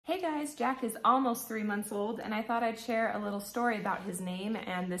Hey guys, Jack is almost 3 months old, and I thought I'd share a little story about his name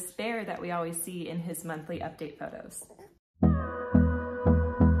and this bear that we always see in his monthly update photos.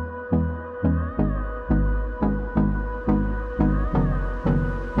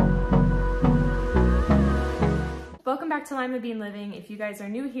 Welcome back to Limabean Living. If you guys are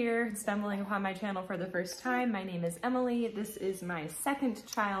new here, stumbling upon my channel for the first time, my name is Emily. This is my second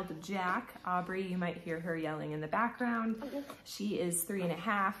child, Jack. Aubrey, you might hear her yelling in the background. She is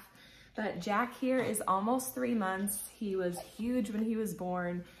 3.5, but Jack here is almost 3 months. He was huge when he was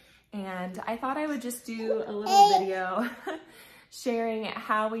born, and I thought I would just do a little video sharing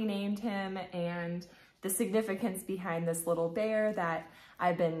how we named him and the significance behind this little bear that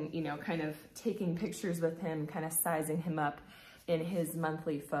I've been, kind of taking pictures with him, kind of sizing him up in his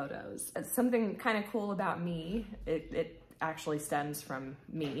monthly photos. It's something kind of cool about me. It actually stems from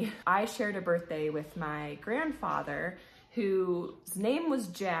me. I shared a birthday with my grandfather, whose name was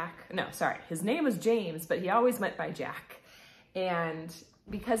his name was James, but he always went by Jack. And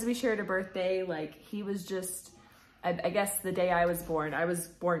because we shared a birthday, he was just, I guess the day I was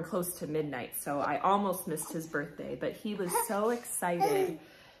born close to midnight, so I almost missed his birthday, but he was so excited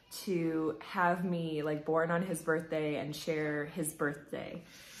to have me born on his birthday and share his birthday.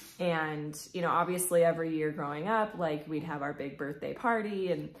 And, obviously every year growing up, we'd have our big birthday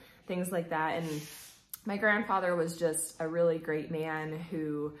party and things like that. And my grandfather was just a really great man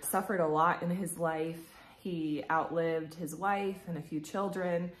who suffered a lot in his life. He outlived his wife and a few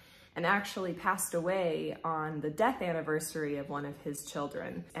children, and actually passed away on the death anniversary of one of his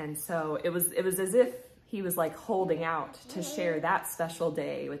children. And so it was as if he was holding out to share that special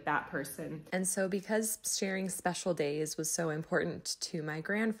day with that person. And so because sharing special days was so important to my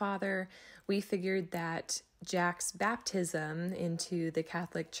grandfather, we figured that Jack's baptism into the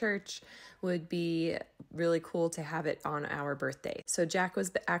Catholic Church would be really cool to have it on our birthday. So Jack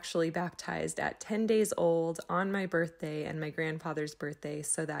was actually baptized at 10 days old on my birthday and my grandfather's birthday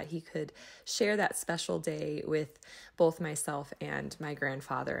so that he could share that special day with both myself and my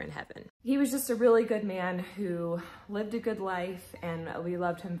grandfather in heaven. He was just a really good man who lived a good life, and we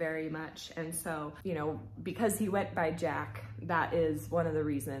loved him very much. And so, because he went by Jack, that is one of the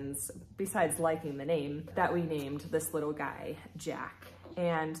reasons, besides liking the name, that we named this little guy Jack.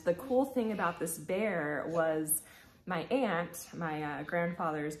 And the cool thing about this bear was my aunt, my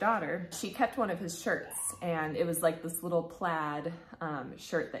grandfather's daughter, she kept one of his shirts, and it was this little plaid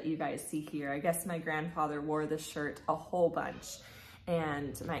shirt that you guys see here. I guess my grandfather wore this shirt a whole bunch.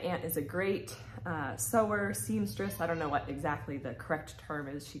 And my aunt is a great sewer, seamstress. I don't know what exactly the correct term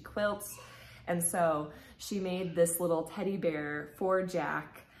is. She quilts. And so she made this little teddy bear for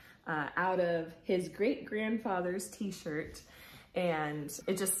Jack out of his great-grandfather's t-shirt. And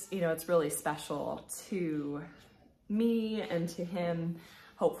it just, it's really special to me and to him,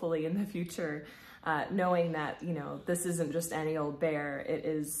 hopefully in the future, knowing that, this isn't just any old bear. It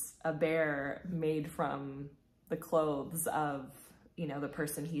is a bear made from the clothes of, the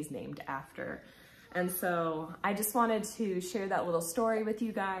person he's named after. And so I just wanted to share that little story with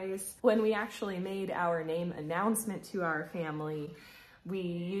you guys. When we actually made our name announcement to our family, we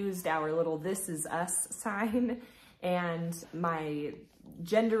used our little "This Is Us" sign, and my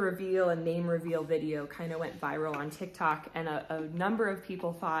gender reveal and name reveal video kind of went viral on TikTok, and a number of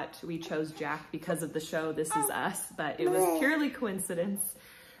people thought we chose Jack because of the show This Is Us, but it was purely coincidence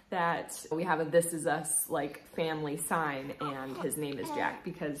that we have a "This Is Us" family sign and his name is Jack,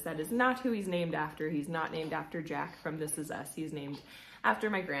 because that is not who he's named after. He's not named after Jack from This Is Us. He's named after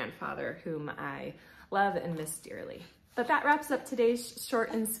my grandfather, whom I love and miss dearly. But that wraps up today's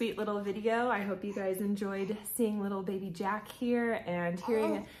short and sweet little video. I hope you guys enjoyed seeing little baby Jack here and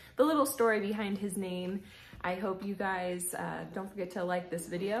hearing the little story behind his name. I hope you guys don't forget to like this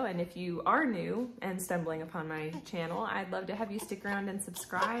video, and if you are new and stumbling upon my channel, I'd love to have you stick around and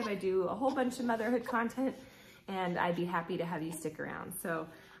subscribe. I do a whole bunch of motherhood content, and I'd be happy to have you stick around. So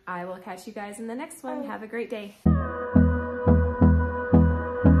I will catch you guys in the next one. Have a great day.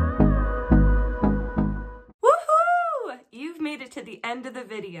 You've made it to the end of the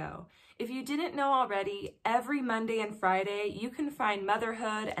video. If you didn't know already, every Monday and Friday, you can find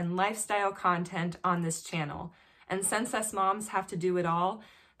motherhood and lifestyle content on this channel. And since us moms have to do it all,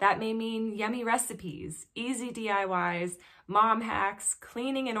 that may mean yummy recipes, easy DIYs, mom hacks,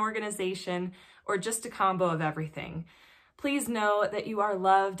 cleaning and organization, or just a combo of everything. Please know that you are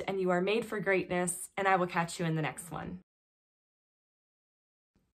loved and you are made for greatness, and I will catch you in the next one.